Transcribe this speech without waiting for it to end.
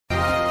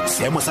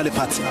seemo sa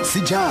lefatshe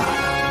se jang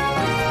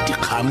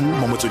dikgang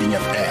mo Motsweding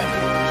FM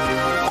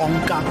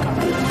konka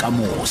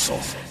bokamoso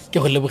ke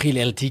go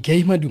lebogile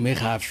LTK madume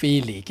ga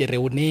fele ke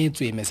re o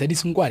neetswe mesadi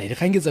Nkoane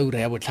dikgang ke tsa ura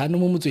ya botlhano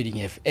mo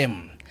Motsweding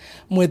FM.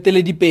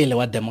 Moeteledipele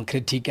wa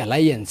Democratic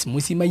Alliance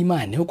Mmusi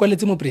Maimane o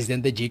kwaletse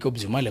mopresidente Jacob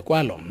Zuma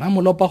lekwalo a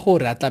mo lopa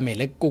gore a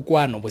tlamele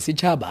kokoano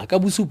bosechaba ka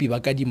bosupi ba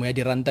kadimo ya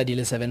diranta di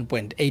le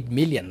 7.8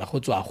 million go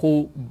tswa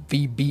go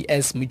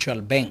VBS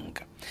Mutual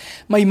Bank.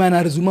 Maimane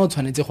a re Zuma o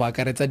tshwanetse go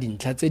akaretsa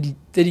dintlha tse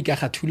di ka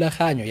ga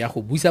thulaganyo ya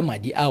go busa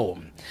madi ao.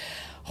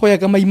 Go ya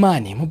ka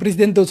Maimane,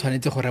 mopresidente o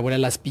tshwanetse go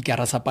rebolela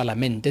speakera sa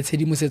palamente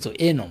tshedimosetso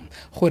eno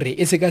gore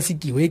e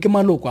sekasekiwe ke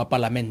maloko a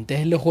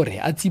palamente le gore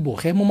a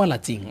tsiboge mo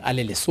malatsing a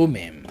le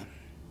 10.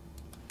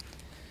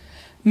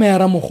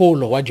 Meara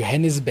mogolo wa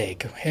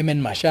Johannesburg,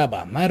 Herman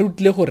Mashaba, ma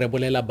rutile go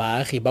rebolela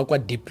baagi ba kwa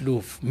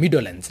Diepkloof,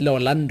 Midlands le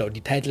Orlando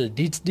di-title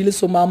deeds di le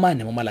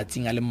 40 mo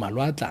malatsing a le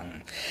mmalwa a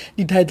tlang.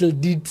 Di-title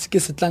deeds ke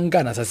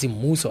setlankana sa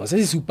semmuso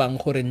se se supang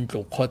gore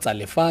ntlo kgotsa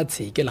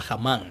lefatshe ke la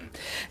gamang.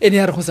 Ene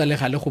ya re go sa le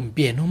gale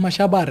gompieno,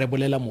 Mashaba a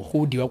rebolela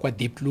mogodi wa kwa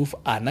Diepkloof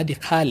ana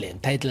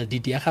dikgale title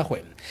deed ya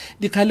gagwe.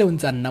 Dikgale o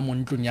ntse nna mo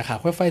ntlong ya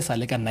gagwe fa e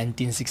sale ka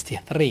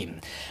 1963.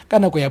 Ka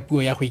nako ya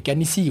puo ya go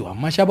ikanisiwa,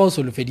 Mashaba o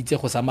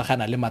solofeditse go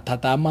samagana le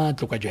mathata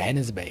matlo kwa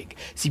Johannesburg.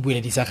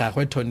 Sibueledi sa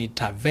gagwe Tony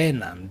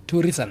Taverna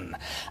Tourism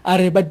a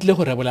re batlile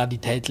go rebola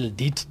di-title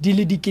deed di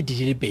le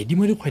 2,000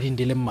 mo dikgweding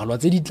di le mmalwa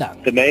tse di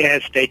tlang. The mayor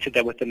has stated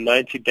that within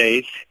 90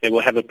 days they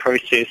will have a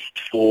process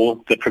for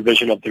the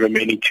provision of the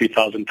remaining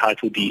 2,000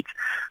 title deeds.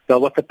 Now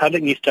what the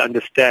public needs to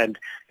understand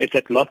is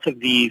that lots of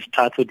these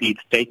title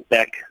deeds date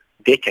back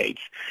decades.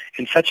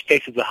 In such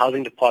cases, the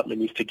housing department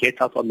needs to get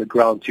out on the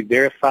ground to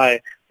verify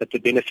that the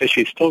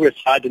beneficiaries still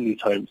reside in these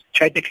homes.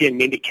 Tragically, in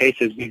many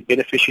cases, these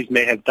beneficiaries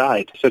may have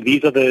died. So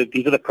these are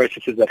the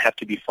processes that have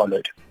to be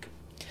followed.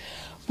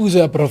 Puso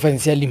ya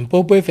province ya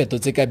Limpopo e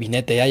fetotse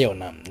kabinete ya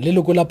yona.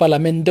 Leloko la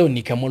palamente o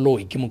Nika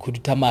Moloi ke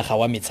mokhuduthamaga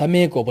wa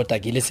metshameko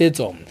botaki le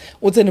setso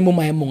o tsene mo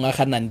maemong a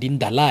ganang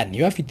dindalane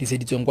yo a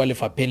fetiseditsweng kwa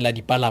lefapheng la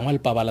dipalangwa le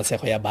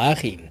pabalesego ya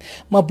baagi.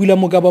 Mapula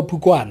Mokaba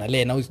Phukwana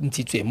le ena o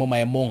ntshitswe mo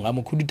maemong a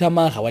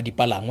mokhuduthamaga wa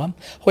dipalangwa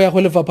go ya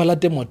go lefapha la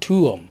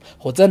temothuo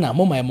go tsena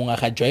mo maemong a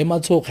ga Joy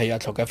Matsokge yo a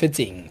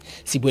tlhokafetseng.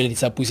 Sibueledi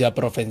sa puso ya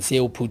province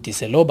o Phuti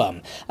Seloba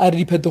a re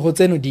diphetogo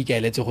tseno di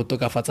ikaeletse go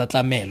tokafatsa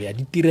tlamelo ya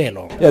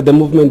ditirelo. Yeah, the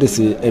movement is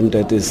aimed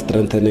at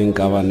strengthening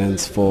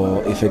governance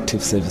for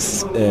effective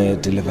service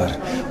delivery.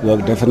 We are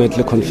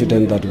definitely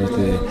confident that with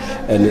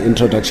an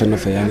introduction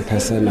of a young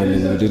person, I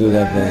mean, we didn't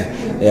have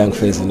a young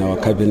face in our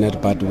cabinet,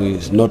 but we're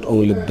not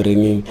only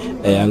bringing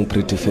a young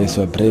pretty face,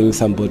 we're bringing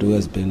somebody who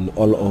has been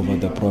all over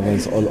the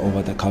province, all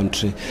over the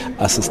country,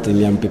 assisting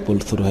young people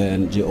through her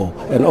NGO.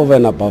 And over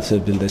and above, she's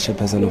been the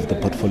chairperson of the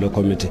portfolio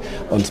committee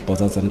on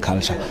sports arts and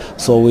culture.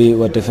 So we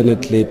were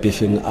definitely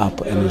beefing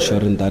up and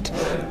ensuring that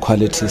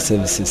quality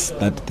services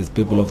that the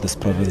people of this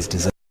province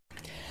deserve.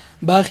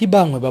 Baagi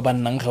bangwe ba ba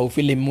nnang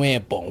gaufi le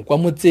moepo kwa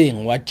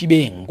motseng wa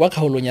Tibeng kwa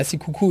kgaolong ya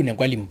Sekhukhune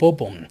kwa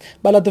Limpopo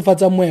ba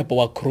latofatsa moepo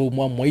wa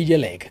Chrome wa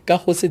Moeteledipele ka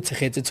go se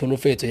tshegetse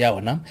tsholofetso ya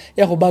ona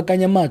ya go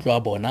baakanya matlo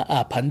a bona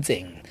a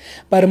phantseng.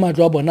 Ba re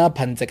matlo a bona a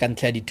phantse ka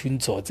ntlha ya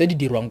dithuntsho tse di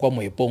dirwang kwa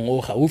moepong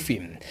o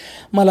gaufi.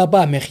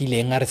 Malapa a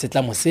megileng a re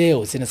setlamo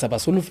seo se ne sa ba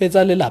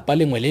solofetsa lelapa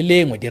lengwe le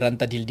lengwe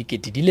diranta di le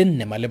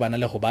 4,000 malebana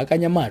le go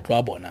baakanya matlo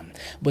a bona.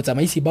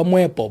 Botsamaisi ba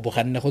moepo bo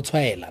ganne go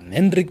tshwaela.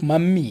 Hendrik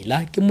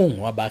Mammila ke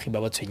mongwe wa baagi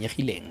ba ba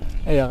tshwenyegileng.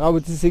 Ga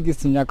botse se ke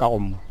senya ka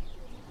gomo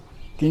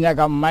ke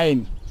nyaka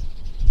mine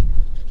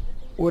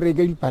o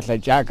reke diphatla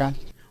jaaka.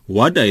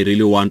 What I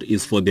really want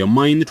is for the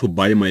mine to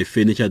buy my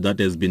furniture that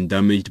has been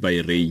damaged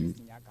by rain.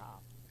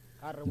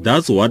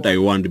 That's what I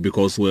want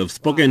because we have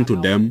spoken to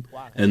them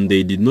and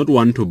they did not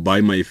want to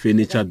buy my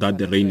furniture that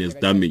the rain has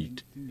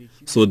damaged.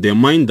 So the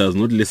mine does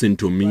not listen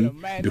to me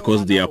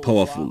because they are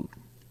powerful.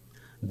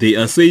 They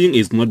are saying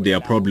it's not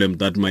their problem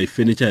that my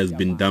furniture has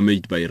been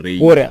damaged by rain.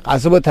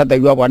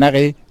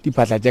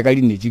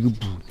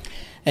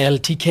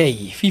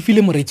 LTK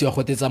fifile moretsi wa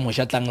go tetsa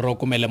moshatlang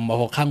rokomele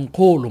mmogo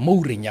kgangkgolo mo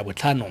ureng ya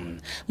botlhano.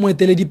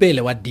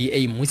 Moeteledipele wa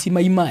DA Mmusi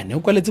Maimane o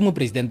kwaletse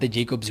mopresidente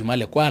Jacob Zuma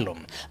lekwalo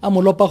a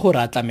mo lopa gore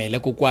a tlamele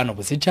kokoano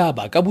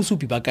bosechaba ka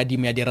bosupi ba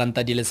kadimo ya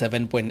diranta di le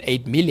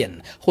 7.8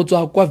 million go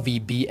tswa kwa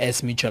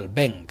VBS Mutual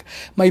Bank.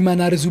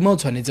 Maimane a re Zuma o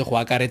tshwanetse go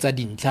akaretsa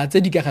dintlha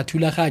tse di ka ga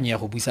thulaganyo ya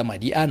go busa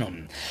madi ano.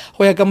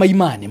 Go ya ka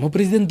Maimane,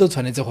 mopresidente o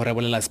tshwanetse go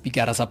rebolela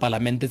speakera sa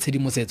palamente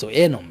tshedimosetso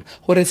eno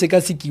gore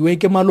sekasekiwe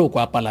ke maloko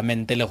a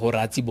palamente le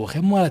gore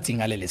tsiboge mo alatsing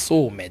a le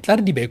 10 tla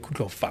re di be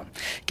khutlofa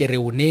ke re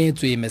o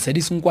neetswe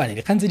mesadi Nkoane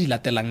dikgang tse di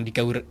latelang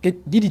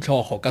di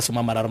ditlhogo ka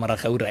soma mararo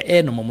ga ura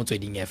eno mo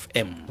Motsweding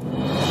FM.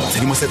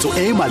 Tshedimosetso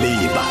e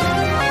maleba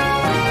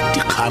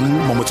dikgang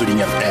mo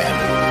Motsweding FM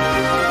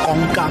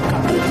konka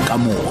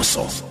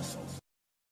bokamoso.